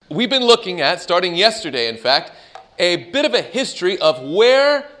we've been looking at, starting yesterday in fact, a bit of a history of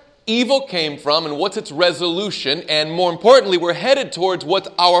where evil came from and what's its resolution, and more importantly, we're headed towards what's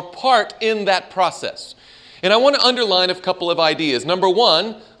our part in that process. And I want to underline a couple of ideas. Number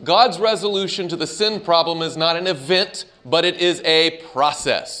one, God's resolution to the sin problem is not an event, but it is a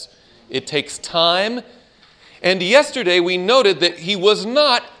process. It takes time. And yesterday we noted that he was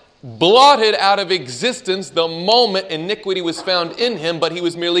not blotted out of existence the moment iniquity was found in him, but he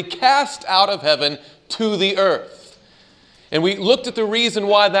was merely cast out of heaven to the earth. And we looked at the reason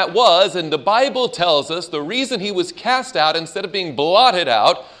why that was, and the Bible tells us the reason he was cast out instead of being blotted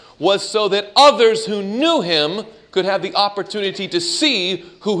out was so that others who knew him could have the opportunity to see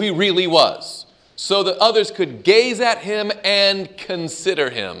who he really was, so that others could gaze at him and consider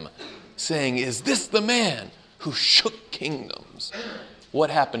him, saying, "Is this the man who shook kingdoms?" What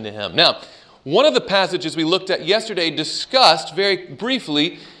happened to him? Now, one of the passages we looked at yesterday discussed very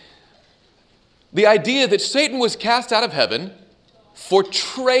briefly the idea that Satan was cast out of heaven for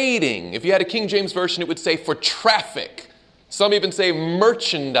trading. If you had a King James version, it would say for traffic. Some even say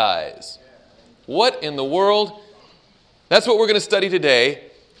merchandise. What in the world? That's what we're going to study today.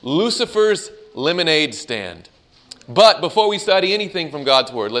 Lucifer's lemonade stand. But before we study anything from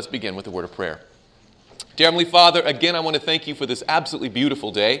God's Word, let's begin with a word of prayer. Dear Heavenly Father, again, I want to thank you for this absolutely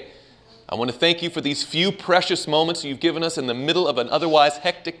beautiful day. I want to thank you for these few precious moments you've given us in the middle of an otherwise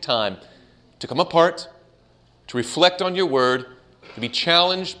hectic time to come apart, to reflect on your Word, to be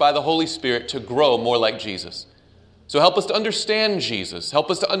challenged by the Holy Spirit to grow more like Jesus. So help us to understand Jesus. Help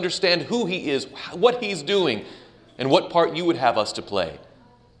us to understand who he is, what he's doing, and what part you would have us to play.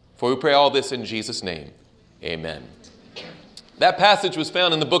 For we pray all this in Jesus' name. Amen. That passage was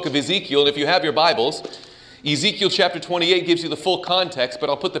found in the book of Ezekiel, and if you have your Bibles, Ezekiel chapter 28 gives you the full context, but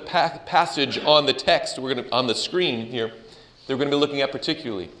I'll put the passage on the text on the screen here that we're going to be looking at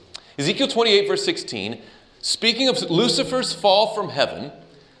particularly. Ezekiel 28 verse 16, speaking of Lucifer's fall from heaven,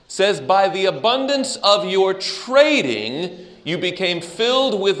 says, "By the abundance of your trading, you became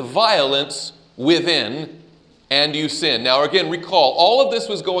filled with violence within, and you sinned." Now again, recall, all of this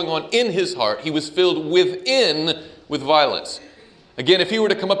was going on in his heart. He was filled within with violence. Again, if he were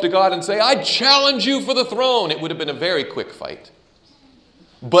to come up to God and say, "I challenge you for the throne," it would have been a very quick fight.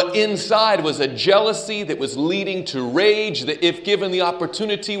 But inside was a jealousy that was leading to rage that, if given the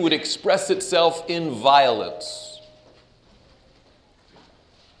opportunity, would express itself in violence.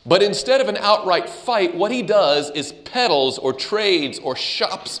 But instead of an outright fight, what he does is peddles or trades or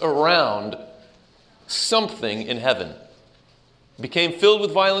shops around something in heaven. Became filled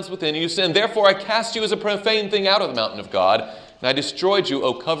with violence within you, sin. "Therefore I cast you as a profane thing out of the mountain of God, and I destroyed you,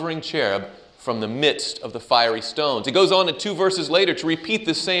 O covering cherub, from the midst of the fiery stones." He goes on in 2 verses later to repeat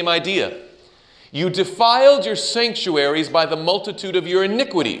the same idea. "You defiled your sanctuaries by the multitude of your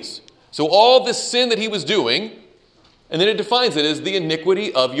iniquities." So all this sin that he was doing, and then it defines it as the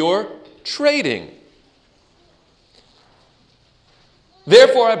iniquity of your trading.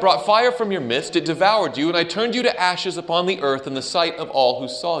 "Therefore I brought fire from your midst, it devoured you, and I turned you to ashes upon the earth in the sight of all who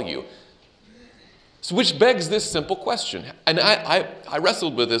saw you." So which begs this simple question. And I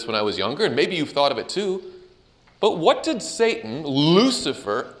wrestled with this when I was younger, and maybe you've thought of it too. But what did Satan,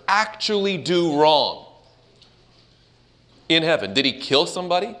 Lucifer, actually do wrong in heaven? Did he kill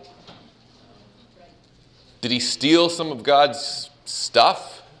somebody? Did he steal some of God's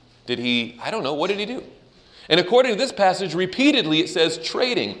stuff? What did he do? And according to this passage, repeatedly it says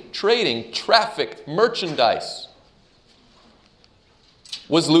trading, traffic, merchandise.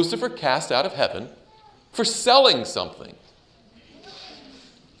 Was Lucifer cast out of heaven for selling something?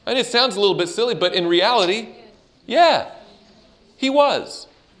 And it sounds a little bit silly, but in reality, yeah, he was.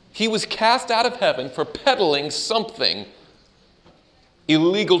 He was cast out of heaven for peddling something,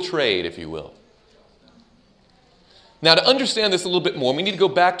 illegal trade, if you will. Now, to understand this a little bit more, we need to go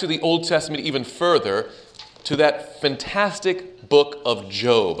back to the Old Testament even further, to that fantastic book of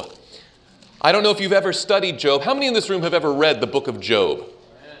Job. I don't know if you've ever studied Job. How many in this room have ever read the book of Job?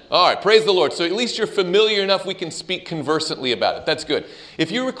 All right, praise the Lord. So at least you're familiar enough we can speak conversantly about it. That's good. If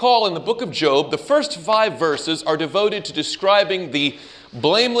you recall, in the book of Job, the first 5 verses are devoted to describing the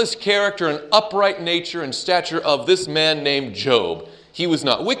blameless character and upright nature and stature of this man named Job. He was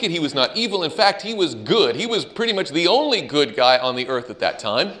not wicked. He was not evil. In fact, he was good. He was pretty much the only good guy on the earth at that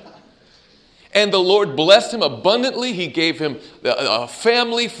time. And the Lord blessed him abundantly. He gave him a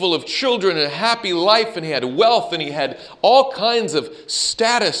family full of children and a happy life, and he had wealth, and he had all kinds of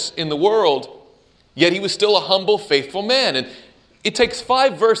status in the world. Yet he was still a humble, faithful man. And it takes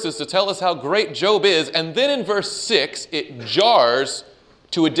 5 verses to tell us how great Job is. And then in verse 6, it jars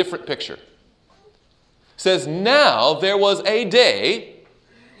to a different picture. It says, "Now there was a day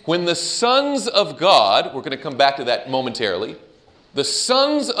When the sons of God, we're going to come back to that momentarily, the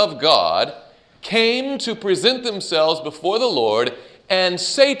sons of God came to present themselves before the Lord, and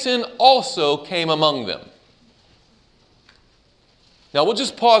Satan also came among them. Now we'll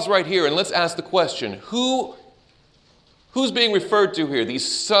just pause right here and let's ask the question, who's being referred to here, these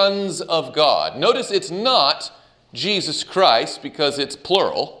sons of God? Notice it's not Jesus Christ because it's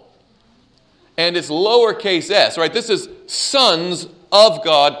plural, and it's lowercase s, right? This is sons of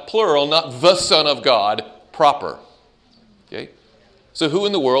God, plural, not the Son of God, proper. Okay? So who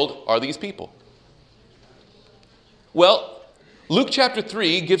in the world are these people? Well, Luke chapter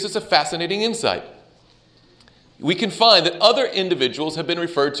 3 gives us a fascinating insight. We can find that other individuals have been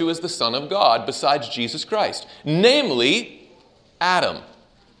referred to as the Son of God besides Jesus Christ, namely Adam.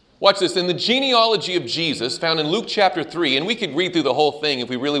 Watch this. In the genealogy of Jesus, found in Luke chapter 3, and we could read through the whole thing if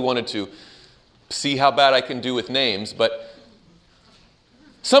we really wanted to see how bad I can do with names, but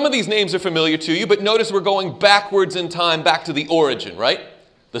some of these names are familiar to you, but notice we're going backwards in time, back to the origin, right?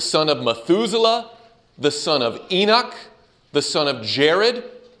 The son of Methuselah, the son of Enoch, the son of Jared,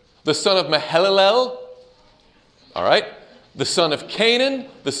 the son of Mahalalel, all right? The son of Canaan,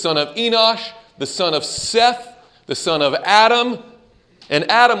 the son of Enosh, the son of Seth, the son of Adam, and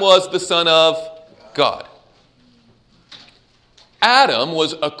Adam was the son of God. Adam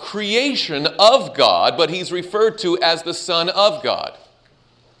was a creation of God, but he's referred to as the Son of God.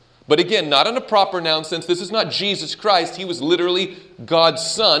 But again, not in a proper noun sense. This is not Jesus Christ. He was literally God's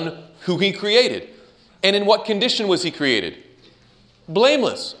Son who he created. And in what condition was he created?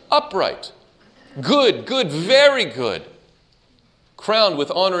 Blameless, upright, good, very good. Crowned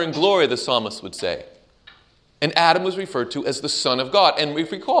with honor and glory, the psalmist would say. And Adam was referred to as the Son of God. And we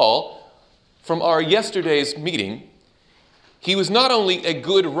recall from our yesterday's meeting, he was not only a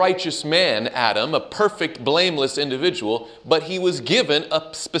good, righteous man, Adam, a perfect, blameless individual, but he was given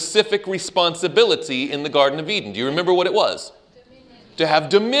a specific responsibility in the Garden of Eden. Do you remember what it was? Dominion. To have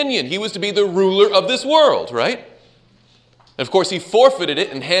dominion. He was to be the ruler of this world, right? And of course, he forfeited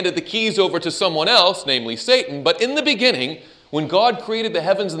it and handed the keys over to someone else, namely Satan. But in the beginning, when God created the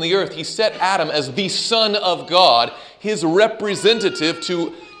heavens and the earth, he set Adam as the Son of God, his representative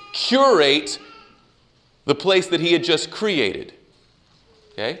to curate the place that he had just created.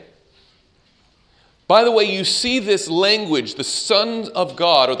 Okay? By the way, you see this language, the Son of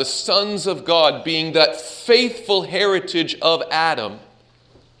God or the sons of God being that faithful heritage of Adam.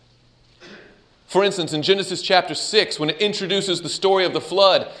 For instance, in Genesis chapter 6, when it introduces the story of the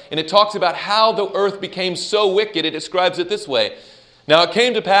flood and it talks about how the earth became so wicked, it describes it this way. Now it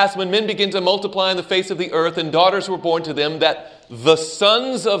came to pass when men began to multiply on the face of the earth and daughters were born to them that the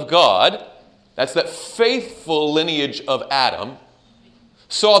sons of God, that's that faithful lineage of Adam,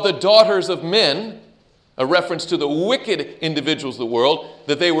 saw the daughters of men, a reference to the wicked individuals of the world,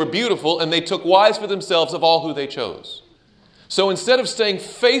 that they were beautiful, and they took wives for themselves of all who they chose. So instead of staying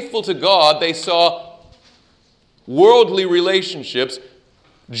faithful to God, they saw worldly relationships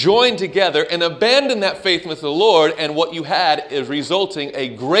joined together and abandoned that faithfulness to the Lord, and what you had is resulting a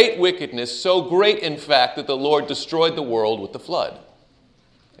great wickedness, so great in fact that the Lord destroyed the world with the flood.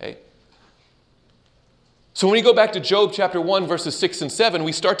 Okay? So when we go back to Job chapter 1, verses 6 and 7,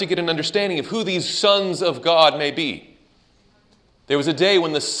 we start to get an understanding of who these sons of God may be. There was a day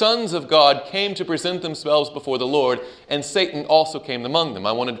when the sons of God came to present themselves before the Lord, and Satan also came among them.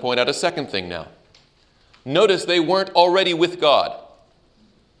 I wanted to point out a second thing now. Notice they weren't already with God.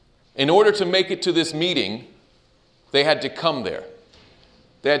 In order to make it to this meeting, they had to come there.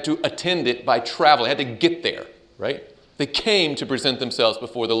 They had to attend it by travel. They had to get there, right? They came to present themselves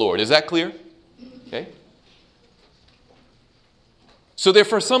before the Lord. Is that clear? Okay. So they're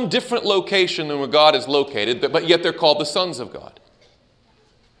for some different location than where God is located, but yet they're called the sons of God.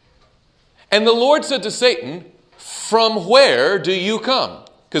 And the Lord said to Satan, "From where do you come?"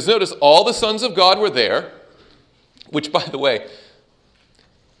 Because notice, all the sons of God were there, which, by the way,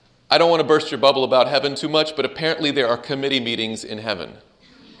 I don't want to burst your bubble about heaven too much, but apparently there are committee meetings in heaven.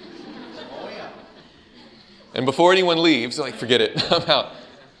 Oh, yeah. And before anyone leaves, like, forget it, I'm out.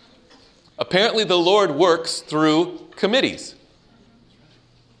 Apparently the Lord works through committees.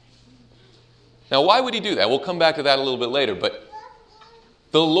 Now, why would he do that? We'll come back to that a little bit later, but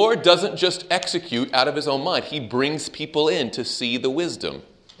the Lord doesn't just execute out of his own mind. He brings people in to see the wisdom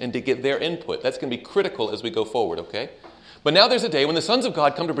and to get their input. That's going to be critical as we go forward, okay? But now there's a day when the sons of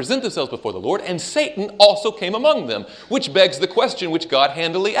God come to present themselves before the Lord, and Satan also came among them, which begs the question which God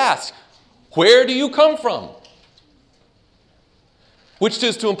handily asks, where do you come from? Which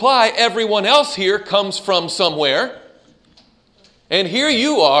is to imply everyone else here comes from somewhere. And here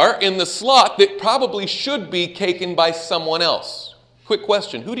you are in the slot that probably should be taken by someone else. Quick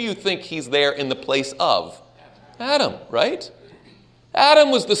question. Who do you think he's there in the place of? Adam, right?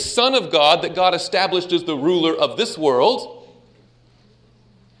 Adam was the son of God that God established as the ruler of this world.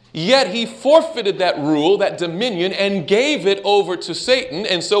 Yet he forfeited that rule, that dominion, and gave it over to Satan.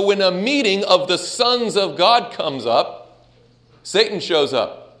 And so when a meeting of the sons of God comes up, Satan shows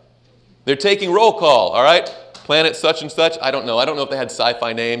up. They're taking roll call, all right? Planet such and such. I don't know. I don't know if they had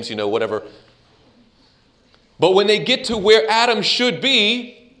sci-fi names, whatever. But when they get to where Adam should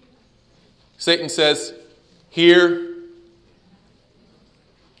be, Satan says, here.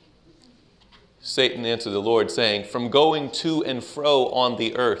 Satan answered the Lord, saying, from going to and fro on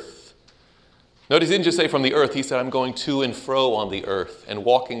the earth. Notice he didn't just say from the earth. He said, I'm going to and fro on the earth and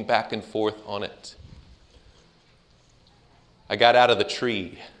walking back and forth on it. I got out of the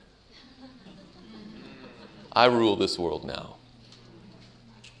tree. I rule this world now.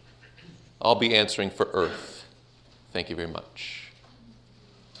 I'll be answering for earth. Thank you very much.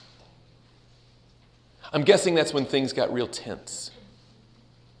 I'm guessing that's when things got real tense.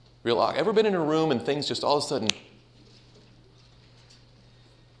 Real awkward. Ever been in a room and things just all of a sudden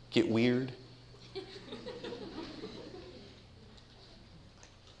get weird?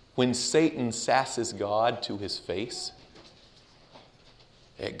 When Satan sasses God to his face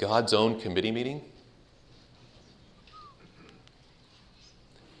at God's own committee meeting,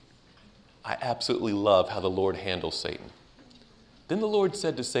 I absolutely love how the Lord handles Satan. Then the Lord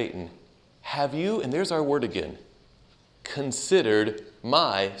said to Satan, have you, and there's our word again, considered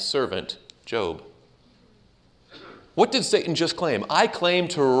my servant Job? What did Satan just claim? I claim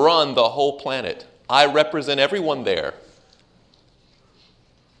to run the whole planet. I represent everyone there.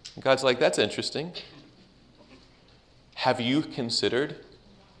 And God's like, that's interesting. Have you considered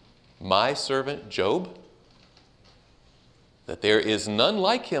my servant Job? That there is none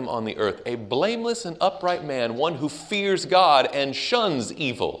like him on the earth, a blameless and upright man, one who fears God and shuns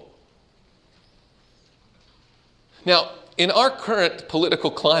evil. Now, in our current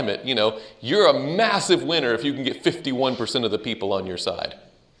political climate, you're a massive winner if you can get 51% of the people on your side.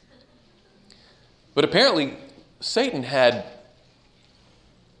 But apparently, Satan had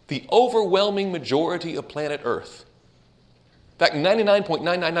the overwhelming majority of planet Earth. In fact,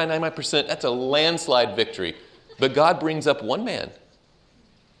 99.99999%, that's a landslide victory. But God brings up one man.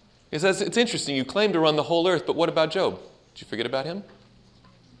 He says, it's interesting, you claim to run the whole earth, but what about Job? Did you forget about him?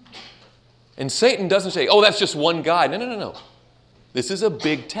 And Satan doesn't say, oh, that's just one guy. No. This is a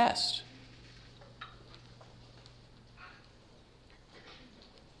big test.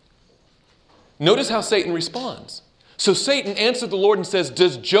 Notice how Satan responds. So Satan answered the Lord and says,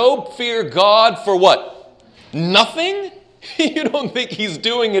 does Job fear God for what? Nothing? You don't think he's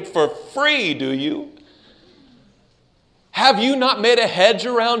doing it for free, do you? Have you not made a hedge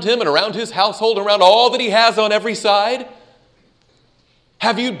around him and around his household, around all that he has on every side?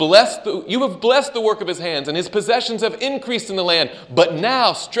 You have blessed the work of his hands, and his possessions have increased in the land. But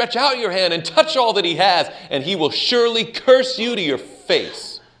now stretch out your hand and touch all that he has, and he will surely curse you to your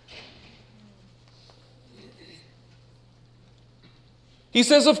face. He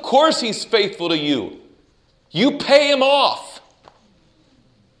says, of course he's faithful to you. You pay him off.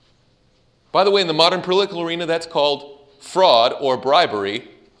 By the way, in the modern political arena, that's called fraud or bribery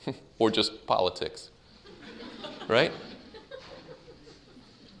or just politics. Right?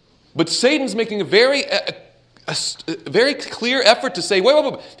 But Satan's making a very clear effort to say,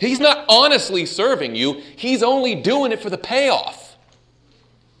 wait. He's not honestly serving you. He's only doing it for the payoff.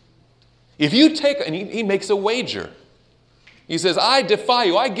 If you take, and he makes a wager. He says, I defy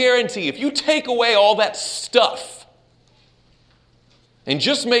you. I guarantee if you take away all that stuff and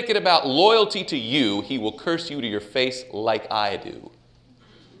just make it about loyalty to you, he will curse you to your face like I do.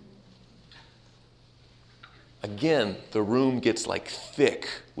 Again, the room gets like thick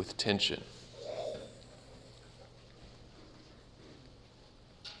with tension.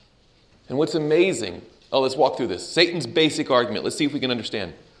 And what's amazing, let's walk through this. Satan's basic argument. Let's see if we can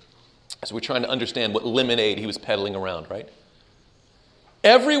understand. So we're trying to understand what lemonade he was peddling around, right?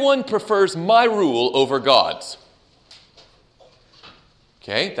 Everyone prefers my rule over God's.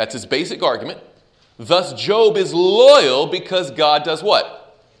 Okay, that's his basic argument. Thus, Job is loyal because God does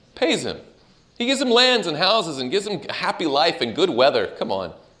what? Pays him. He gives him lands and houses and gives him a happy life and good weather. Come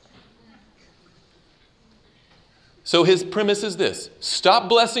on. So his premise is this. Stop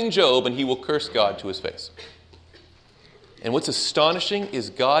blessing Job and he will curse God to his face. And what's astonishing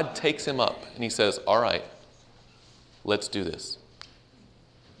is God takes him up and he says, all right, let's do this.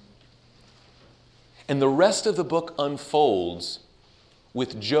 And the rest of the book unfolds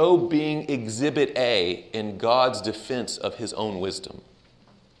with Job being exhibit A in God's defense of his own wisdom.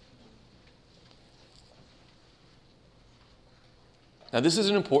 Now, this is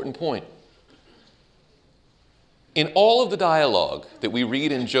an important point. In all of the dialogue that we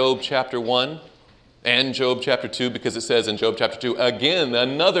read in Job chapter 1 and Job chapter 2, because it says in Job chapter 2, again,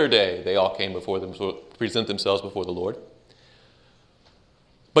 another day, they all came before them to present themselves before the Lord.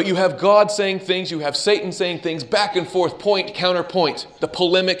 But you have God saying things, you have Satan saying things, back and forth, point, counterpoint. The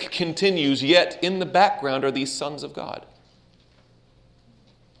polemic continues, yet in the background are these sons of God.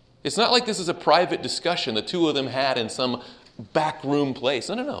 It's not like this is a private discussion the two of them had in some backroom place.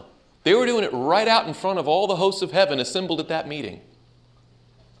 No. They were doing it right out in front of all the hosts of heaven assembled at that meeting.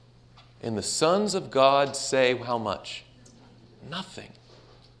 And the sons of God say how much? Nothing.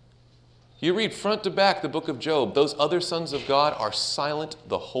 You read front to back the book of Job. Those other sons of God are silent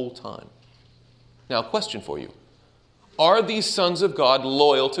the whole time. Now, question for you. Are these sons of God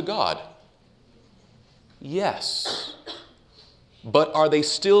loyal to God? Yes. But are they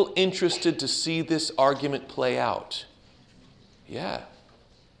still interested to see this argument play out? Yeah.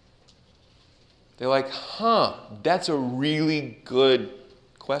 They're like, that's a really good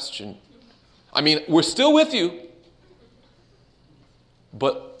question. I mean, we're still with you,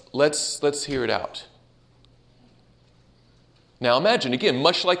 but let's hear it out. Now imagine, again,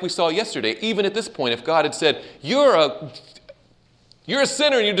 much like we saw yesterday, even at this point, if God had said, you're a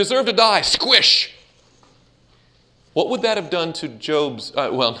sinner and you deserve to die, squish. What would that have done to Job's,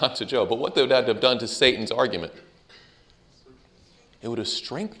 not to Job, but what would that have done to Satan's argument? It would have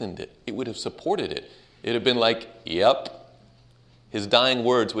strengthened it. It would have supported it. It would have been like, yep. His dying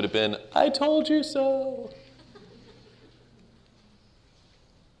words would have been, I told you so.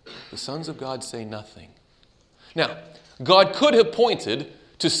 The sons of God say nothing. Now, God could have pointed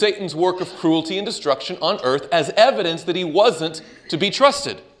to Satan's work of cruelty and destruction on earth as evidence that he wasn't to be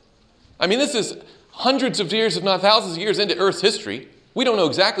trusted. I mean, this is hundreds of years, if not thousands of years into Earth's history. We don't know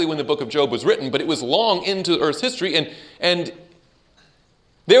exactly when the book of Job was written, but it was long into Earth's history, and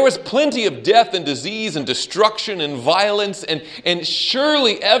there was plenty of death and disease and destruction and violence and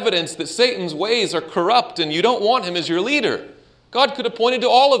surely evidence that Satan's ways are corrupt and you don't want him as your leader. God could have pointed to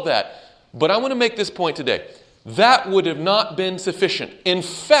all of that. But I want to make this point today. That would have not been sufficient. In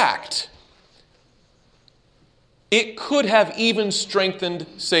fact, it could have even strengthened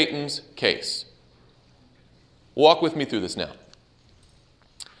Satan's case. Walk with me through this now.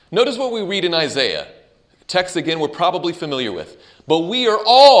 Notice what we read in Isaiah. Text again we're probably familiar with. But we are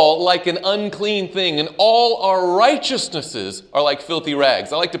all like an unclean thing, and all our righteousnesses are like filthy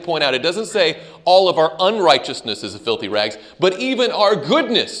rags. I like to point out, it doesn't say all of our unrighteousness is filthy rags, but even our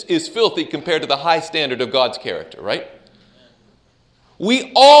goodness is filthy compared to the high standard of God's character, right?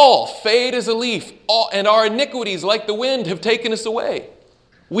 We all fade as a leaf, and our iniquities, like the wind, have taken us away.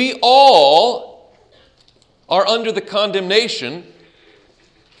 We all are under the condemnation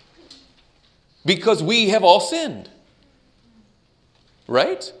because we have all sinned.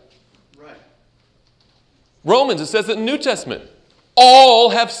 Right? Right. Romans, it says that in the New Testament, all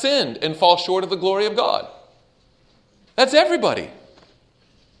have sinned and fall short of the glory of God. That's everybody.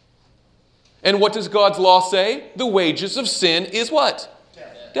 And what does God's law say? The wages of sin is what?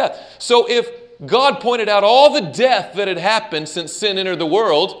 Death. So if God pointed out all the death that had happened since sin entered the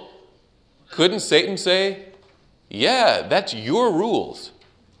world, couldn't Satan say, yeah, that's your rules?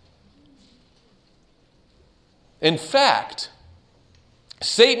 In fact,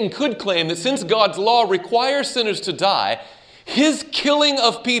 Satan could claim that since God's law requires sinners to die, his killing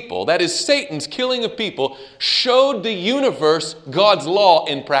of people, that is Satan's killing of people, showed the universe God's law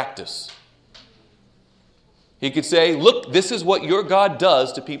in practice. He could say, look, this is what your God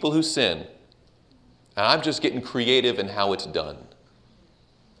does to people who sin. And I'm just getting creative in how it's done.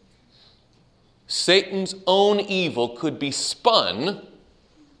 Satan's own evil could be spun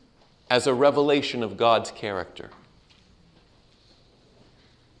as a revelation of God's character.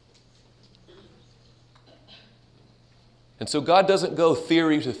 And so God doesn't go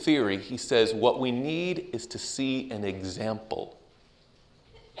theory to theory. He says what we need is to see an example.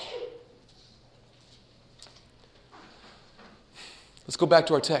 Let's go back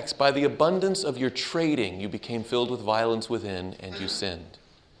to our text. By the abundance of your trading, you became filled with violence within, and you sinned.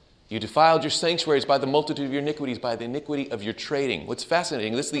 You defiled your sanctuaries by the multitude of your iniquities, by the iniquity of your trading. What's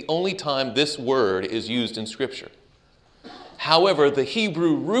fascinating, this is the only time this word is used in Scripture. However, the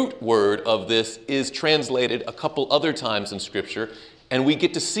Hebrew root word of this is translated a couple other times in Scripture, and we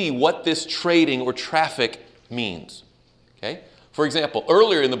get to see what this trading or traffic means. Okay? For example,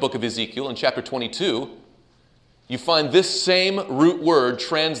 earlier in the book of Ezekiel, in chapter 22, you find this same root word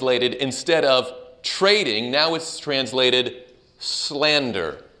translated instead of trading, now it's translated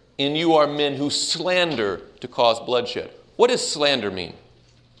slander. And you are men who slander to cause bloodshed. What does slander mean?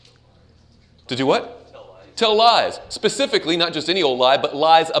 To do what? tell lies. Specifically, not just any old lie, but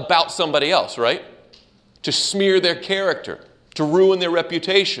lies about somebody else, right? To smear their character, to ruin their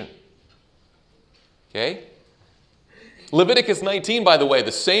reputation. Okay? Leviticus 19, by the way,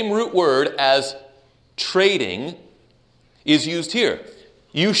 the same root word as trading is used here.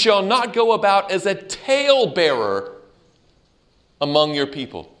 You shall not go about as a talebearer among your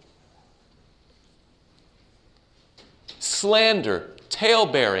people. Slander,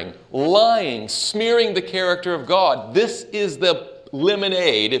 talebearing, lying, smearing the character of God. This is the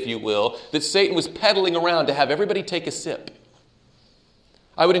lemonade, if you will, that Satan was peddling around to have everybody take a sip.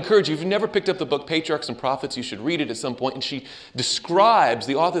 I would encourage you, if you've never picked up the book Patriarchs and Prophets, you should read it at some point. And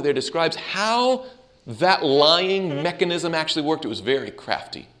the author there describes how that lying mechanism actually worked. It was very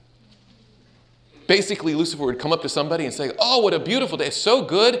crafty. Basically, Lucifer would come up to somebody and say, oh, what a beautiful day. It's so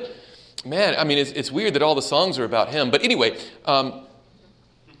good. Man, I mean, it's weird that all the songs are about him. But anyway, and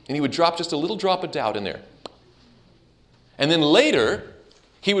he would drop just a little drop of doubt in there. And then later,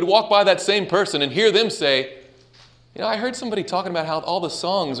 he would walk by that same person and hear them say, you know, I heard somebody talking about how all the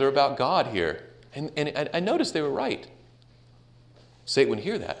songs are about God here. And I noticed they were right. Satan would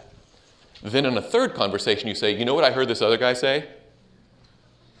hear that. Then in a third conversation, you say, you know what I heard this other guy say?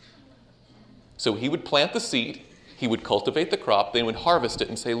 So he would plant the seed, he would cultivate the crop, then would harvest it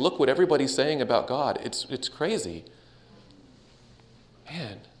and say, look what everybody's saying about God. It's crazy.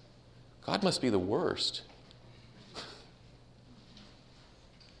 Man, God must be the worst.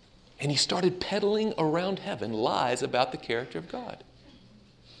 And he started peddling around heaven lies about the character of God.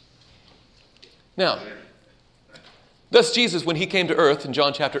 Now, thus Jesus, when he came to earth in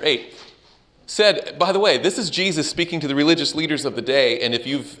John chapter 8, said, by the way, this is Jesus speaking to the religious leaders of the day, and if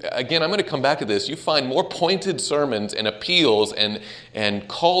again, I'm going to come back to this, you find more pointed sermons and appeals and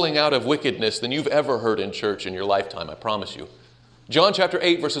calling out of wickedness than you've ever heard in church in your lifetime, I promise you. John chapter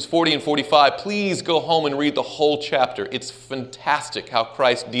 8, verses 40 and 45, please go home and read the whole chapter. It's fantastic how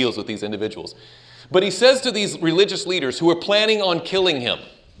Christ deals with these individuals. But he says to these religious leaders who are planning on killing him,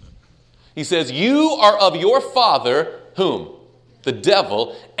 he says, you are of your father, whom? The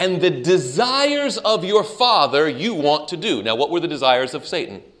devil, and the desires of your father you want to do. Now, what were the desires of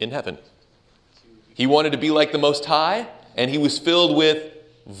Satan in heaven? He wanted to be like the Most High, and he was filled with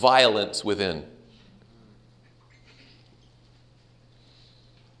violence within.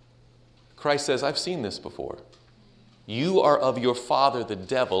 Christ says, I've seen this before. You are of your father, the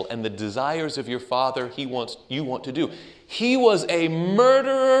devil, and the desires of your father you want to do. He was a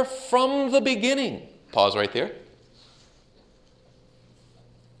murderer from the beginning. Pause right there.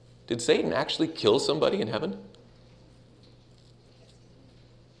 Did Satan actually kill somebody in heaven?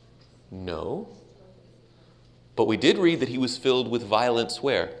 No. But we did read that he was filled with violence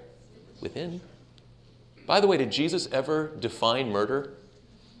where? Within. By the way, did Jesus ever define murder?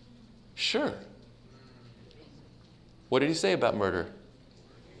 Sure. What did he say about murder?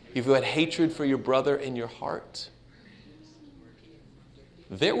 If you had hatred for your brother in your heart.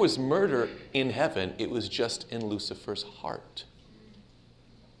 There was murder in heaven. It was just in Lucifer's heart.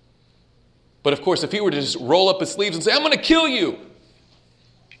 But of course, if he were to just roll up his sleeves and say, I'm going to kill you,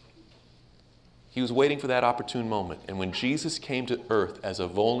 he was waiting for that opportune moment. And when Jesus came to earth as a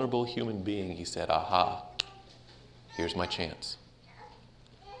vulnerable human being, he said, aha, here's my chance.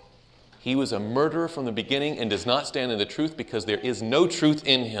 He was a murderer from the beginning and does not stand in the truth because there is no truth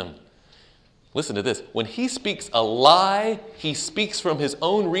in him. Listen to this. When he speaks a lie, he speaks from his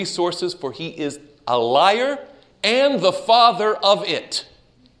own resources, for he is a liar and the father of it.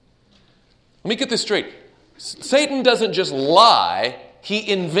 Let me get this straight. Satan doesn't just lie, he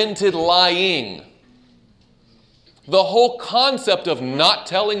invented lying. The whole concept of not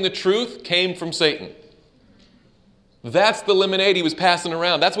telling the truth came from Satan. That's the lemonade he was passing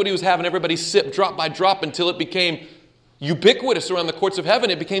around. That's what he was having everybody sip drop by drop until it became ubiquitous around the courts of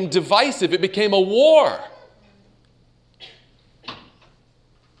heaven. It became divisive. It became a war.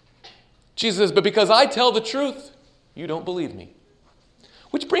 Jesus says, but because I tell the truth, you don't believe me.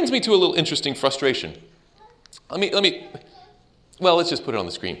 Which brings me to a little interesting frustration. Let's just put it on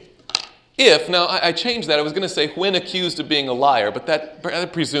the screen. Now I changed that. I was going to say when accused of being a liar, but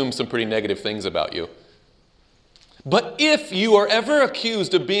that presumes some pretty negative things about you. But if you are ever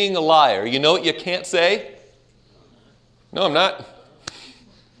accused of being a liar, you know what you can't say? No, I'm not.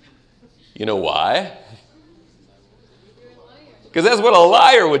 You know why? Because that's what a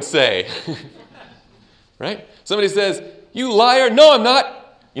liar would say. Right? Somebody says, you liar. No, I'm not.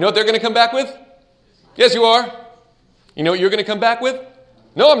 You know what they're going to come back with? Yes, you are. You know what you're going to come back with?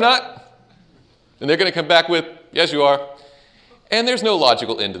 No, I'm not. And they're going to come back with, yes, you are. And there's no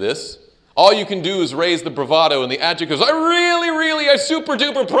logical end to this. All you can do is raise the bravado and the adjectives. I super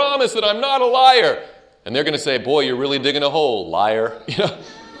duper promise that I'm not a liar. And they're going to say, boy, you're really digging a hole, liar.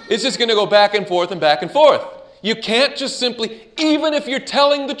 It's just going to go back and forth and back and forth. You can't just simply, even if you're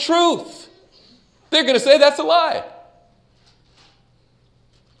telling the truth, they're going to say that's a lie.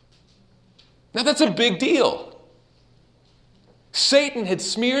 Now that's a big deal. Satan had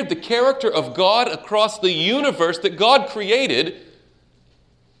smeared the character of God across the universe that God created.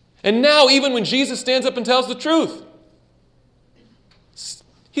 And now even when Jesus stands up and tells the truth,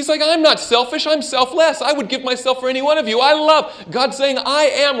 he's like, I'm not selfish, I'm selfless. I would give myself for any one of you. I love. God's saying, I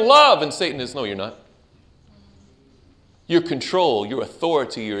am love. And Satan is, no, you're not. You're control, you're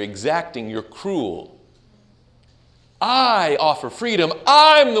authority, you're exacting, you're cruel. I offer freedom.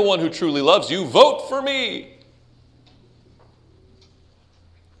 I'm the one who truly loves you. Vote for me.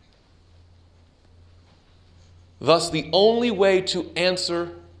 Thus, the only way to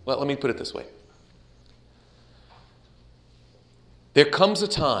answer, well, let me put it this way. There comes a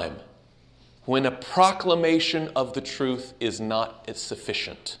time when a proclamation of the truth is not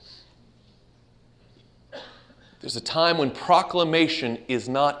sufficient. There's a time when proclamation is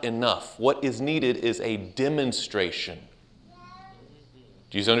not enough. What is needed is a demonstration.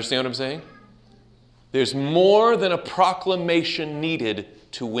 Do you understand what I'm saying? There's more than a proclamation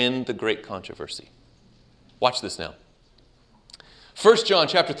needed to win the great controversy. Watch this now. 1 John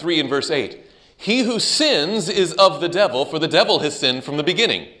chapter 3 and verse 8. He who sins is of the devil, for the devil has sinned from the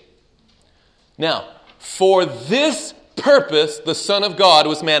beginning. Now, for this purpose the Son of God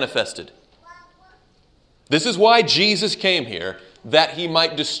was manifested. This is why Jesus came here, that he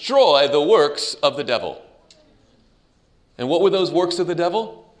might destroy the works of the devil. And what were those works of the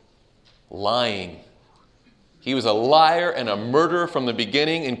devil? Lying. He was a liar and a murderer from the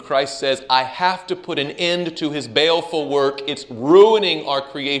beginning, and Christ says, I have to put an end to his baleful work. It's ruining our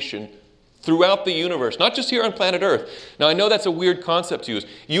creation throughout the universe, not just here on planet Earth. Now, I know that's a weird concept to use.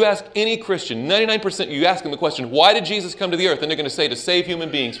 You ask any Christian, 99%, you ask them the question, why did Jesus come to the earth? And they're going to say, to save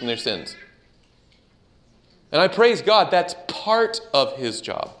human beings from their sins. And I praise God, that's part of his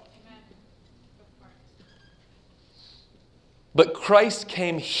job. But Christ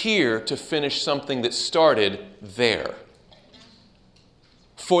came here to finish something that started there.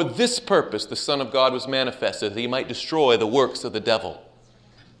 For this purpose, the Son of God was manifested, that he might destroy the works of the devil.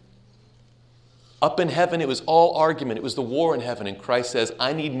 Up in heaven, it was all argument. It was the war in heaven. And Christ says,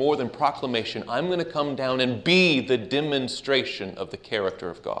 I need more than proclamation. I'm going to come down and be the demonstration of the character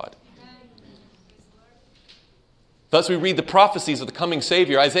of God. Thus we read the prophecies of the coming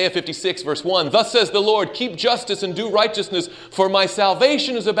Savior. Isaiah 56 verse 1. Thus says the Lord, keep justice and do righteousness, for my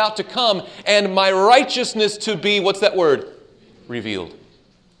salvation is about to come, and my righteousness to be, what's that word? Revealed.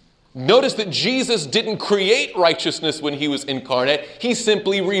 Notice that Jesus didn't create righteousness when he was incarnate. He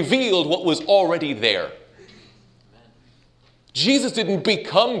simply revealed what was already there. Jesus didn't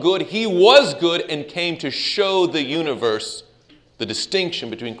become good. He was good and came to show the universe the distinction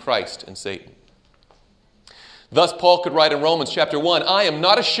between Christ and Satan. Thus, Paul could write in Romans chapter 1, I am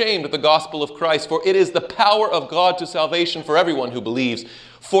not ashamed of the gospel of Christ, for it is the power of God to salvation for everyone who believes.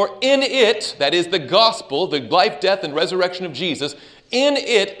 For in it, that is the gospel, the life, death, and resurrection of Jesus, in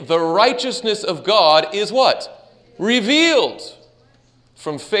it the righteousness of God is what? Revealed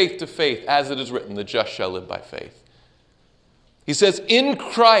from faith to faith, as it is written, the just shall live by faith. He says, in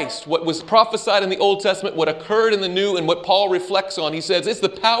Christ, what was prophesied in the Old Testament, what occurred in the New, and what Paul reflects on, he says, it's the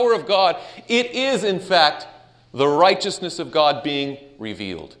power of God. It is, in fact, the righteousness of God being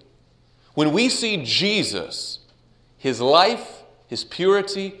revealed. When we see Jesus, his life, his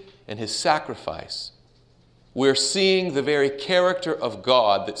purity, and his sacrifice, we're seeing the very character of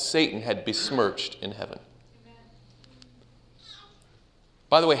God that Satan had besmirched in heaven.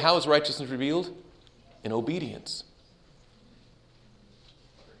 By the way, how is righteousness revealed? In obedience.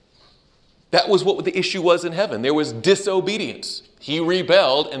 That was what the issue was in heaven. There was disobedience. He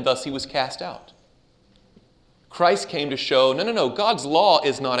rebelled, and thus he was cast out. Christ came to show, no, God's law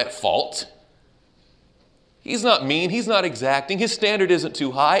is not at fault. He's not mean. He's not exacting. His standard isn't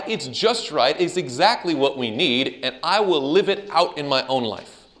too high. It's just right. It's exactly what we need, and I will live it out in my own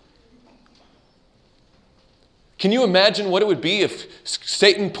life. Can you imagine what it would be if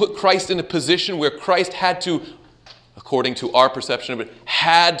Satan put Christ in a position where Christ had to, according to our perception of it,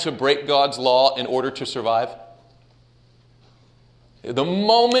 had to break God's law in order to survive? The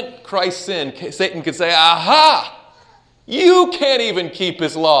moment Christ sinned, Satan could say, aha, you can't even keep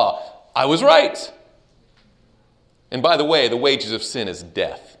his law. I was right. And by the way, the wages of sin is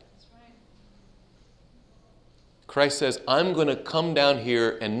death. Christ says, I'm going to come down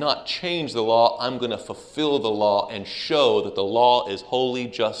here and not change the law. I'm going to fulfill the law and show that the law is holy,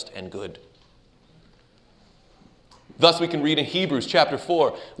 just, and good. Thus we can read in Hebrews chapter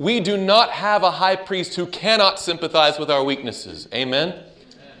 4, we do not have a high priest who cannot sympathize with our weaknesses. Amen?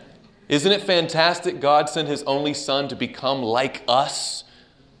 Isn't it fantastic? God sent his only Son to become like us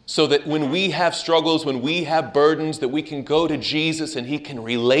so that when we have struggles, when we have burdens, that we can go to Jesus and he can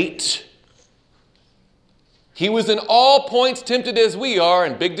relate. He was in all points tempted as we are,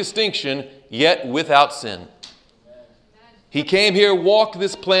 and big distinction, yet without sin. He came here, walked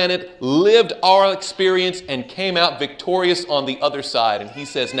this planet, lived our experience, and came out victorious on the other side. And he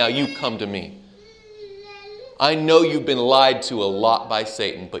says, now you come to me. I know you've been lied to a lot by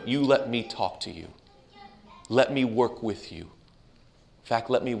Satan, but you let me talk to you. Let me work with you. In fact,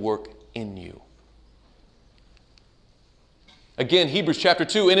 let me work in you. Again, Hebrews chapter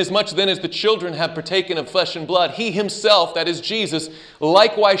 2, inasmuch then as the children have partaken of flesh and blood, he himself, that is Jesus,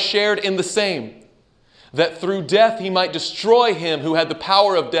 likewise shared in the same, that through death he might destroy him who had the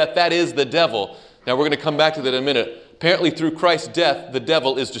power of death, that is the devil. Now we're going to come back to that in a minute. Apparently through Christ's death, the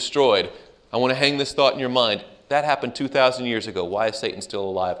devil is destroyed. I want to hang this thought in your mind. That happened 2,000 years ago. Why is Satan still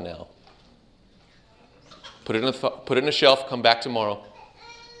alive now? Put it in a shelf, come back tomorrow.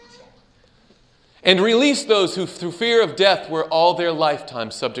 And release those who through fear of death were all their lifetime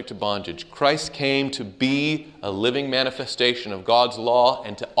subject to bondage. Christ came to be a living manifestation of God's law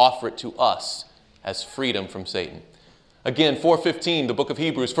and to offer it to us as freedom from Satan. Again, 4:15, the book of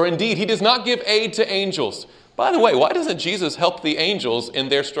Hebrews, for indeed he does not give aid to angels. By the way, why doesn't Jesus help the angels in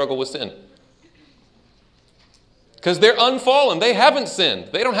their struggle with sin? Because they're unfallen. They haven't sinned.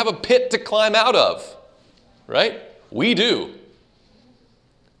 They don't have a pit to climb out of. Right? We do.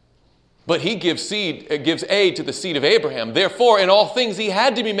 But he gives aid to the seed of Abraham. Therefore, in all things he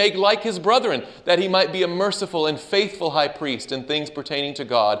had to be made like his brethren, that he might be a merciful and faithful high priest in things pertaining to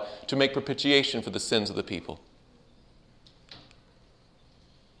God, to make propitiation for the sins of the people.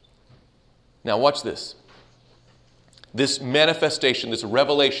 Now watch this. This manifestation, this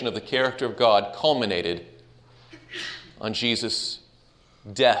revelation of the character of God culminated on Jesus'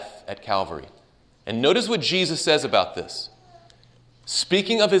 death at Calvary. And notice what Jesus says about this.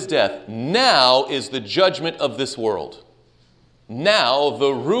 Speaking of his death, now is the judgment of this world. Now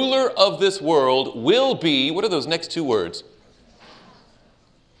the ruler of this world will be, what are those next two words?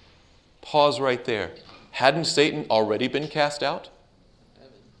 Pause right there. Hadn't Satan already been cast out?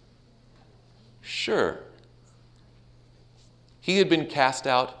 Sure. He had been cast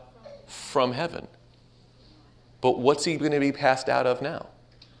out from heaven. But what's he going to be cast out of now?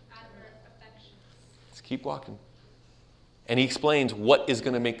 Let's keep walking. And he explains what is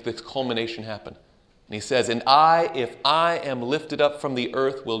going to make this culmination happen. And he says, and I, if I am lifted up from the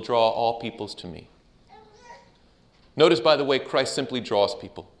earth, will draw all peoples to me. Notice, by the way, Christ simply draws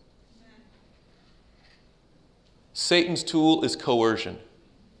people. Satan's tool is coercion.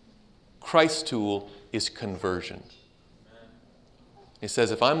 Christ's tool is conversion. He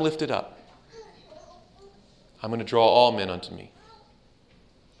says, if I'm lifted up, I'm going to draw all men unto me.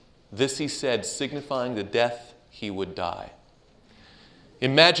 This he said, signifying the death he would die.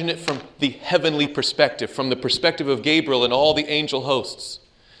 Imagine it from the heavenly perspective, from the perspective of Gabriel and all the angel hosts.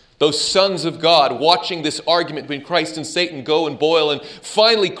 Those sons of God watching this argument between Christ and Satan go and boil, and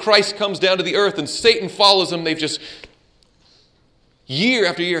finally Christ comes down to the earth and Satan follows him. They've just year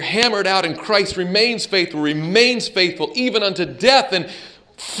after year hammered out, and Christ remains faithful even unto death. And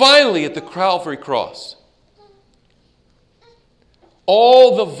finally at the Calvary cross,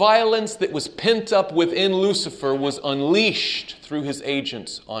 all the violence that was pent up within Lucifer was unleashed through his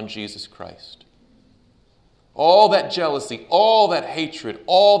agents on Jesus Christ. All that jealousy, all that hatred,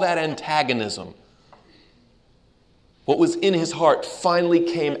 all that antagonism, what was in his heart finally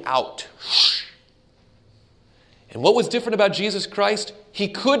came out. And what was different about Jesus Christ? He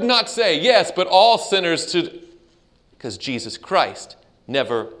could not say, yes, but all sinners to... Because Jesus Christ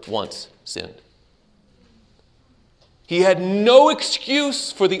never once sinned. He had no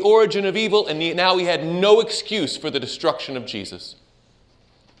excuse for the origin of evil, and now he had no excuse for the destruction of Jesus.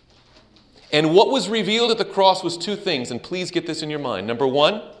 And what was revealed at the cross was two things, and please get this in your mind. Number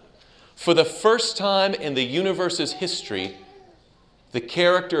one, for the first time in the universe's history, the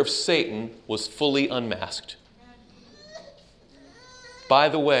character of Satan was fully unmasked. By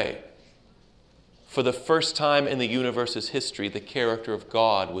the way, for the first time in the universe's history, the character of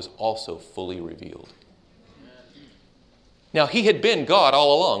God was also fully revealed. Now, he had been God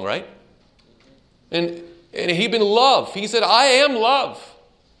all along, right? And he'd been love. He said, I am love.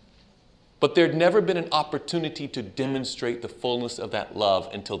 But there'd never been an opportunity to demonstrate the fullness of that love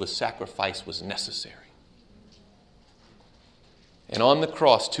until the sacrifice was necessary. And on the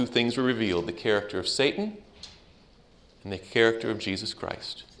cross, two things were revealed: the character of Satan and the character of Jesus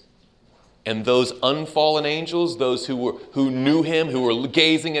Christ. And those unfallen angels, those who knew him, who were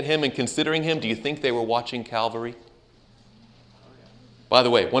gazing at him and considering him, do you think they were watching Calvary? By the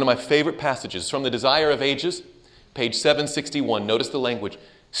way, one of my favorite passages from The Desire of Ages, page 761. Notice the language.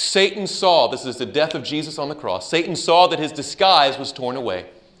 Satan saw, this is the death of Jesus on the cross, Satan saw that his disguise was torn away.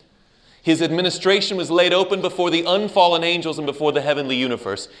 His administration was laid open before the unfallen angels and before the heavenly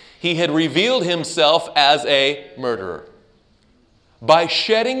universe. He had revealed himself as a murderer. By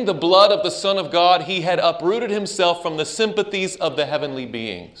shedding the blood of the Son of God, he had uprooted himself from the sympathies of the heavenly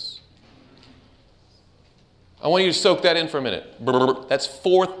beings. I want you to soak that in for a minute. That's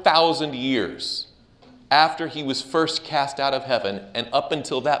 4,000 years after he was first cast out of heaven, and up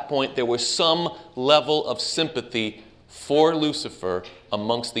until that point, there was some level of sympathy for Lucifer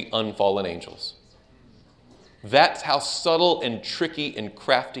amongst the unfallen angels. That's how subtle and tricky and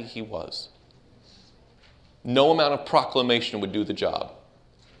crafty he was. No amount of proclamation would do the job,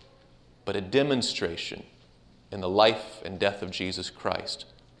 but a demonstration in the life and death of Jesus Christ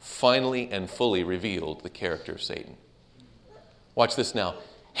finally and fully revealed the character of Satan. Watch this now.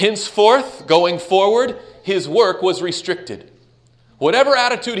 Henceforth, going forward, his work was restricted. Whatever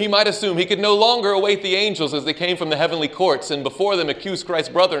attitude he might assume, he could no longer await the angels as they came from the heavenly courts and before them accuse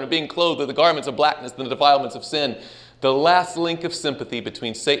Christ's brethren of being clothed with the garments of blackness and the defilements of sin. The last link of sympathy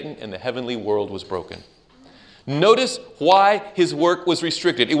between Satan and the heavenly world was broken. Notice why his work was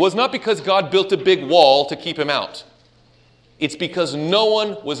restricted. It was not because God built a big wall to keep him out. It's because no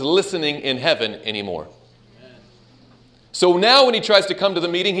one was listening in heaven anymore. So now when he tries to come to the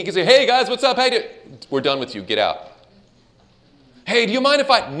meeting, he can say, hey guys, what's up? Hey, we're done with you. Get out. Hey, do you mind if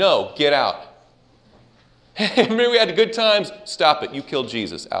No, get out. Hey, remember we had good times? Stop it. You killed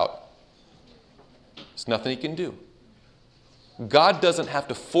Jesus. Out. There's nothing he can do. God doesn't have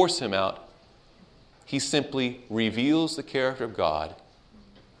to force him out. He simply reveals the character of God,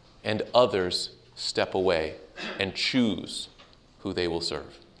 and others step away and choose who they will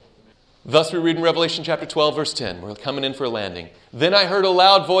serve. Thus we read in Revelation chapter 12, verse 10. We're coming in for a landing. Then I heard a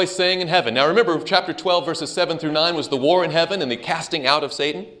loud voice saying in heaven. Now remember, chapter 12, verses 7 through 9 was the war in heaven and the casting out of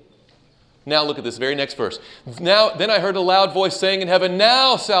Satan. Now look at this very next verse. Then I heard a loud voice saying in heaven,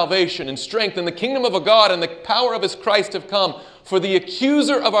 now salvation and strength and the kingdom of our God and the power of his Christ have come. For the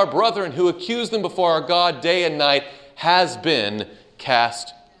accuser of our brethren who accused them before our God day and night has been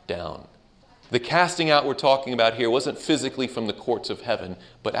cast down. The casting out we're talking about here wasn't physically from the courts of heaven,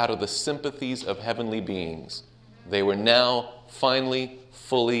 but out of the sympathies of heavenly beings. They were now finally,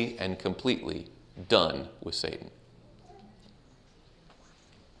 fully, and completely done with Satan.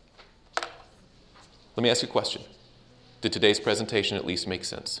 Let me ask you a question. Did today's presentation at least make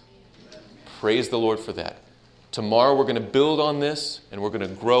sense? Praise the Lord for that. Tomorrow we're going to build on this and we're going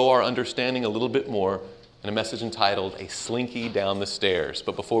to grow our understanding a little bit more in a message entitled, A Slinky Down the Stairs.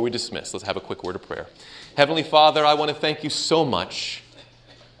 But before we dismiss, let's have a quick word of prayer. Heavenly Father, I want to thank you so much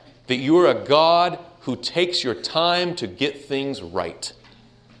that you are a God who takes your time to get things right.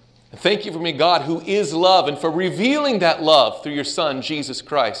 And thank you for me, God, who is love, and for revealing that love through your Son, Jesus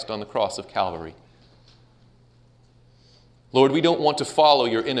Christ, on the cross of Calvary. Lord, we don't want to follow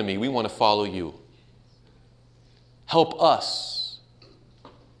your enemy. We want to follow you. Help us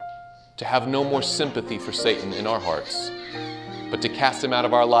to have no more sympathy for Satan in our hearts, but to cast him out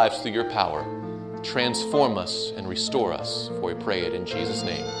of our lives through your power. Transform us and restore us, for we pray it in Jesus'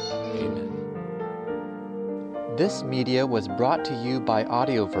 name. Amen. This media was brought to you by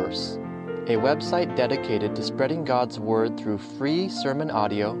Audioverse, a website dedicated to spreading God's Word through free sermon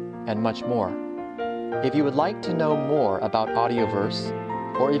audio and much more. If you would like to know more about Audioverse,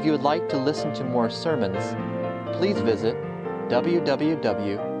 or if you would like to listen to more sermons, please visit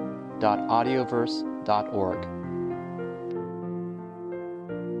www.audioverse.org.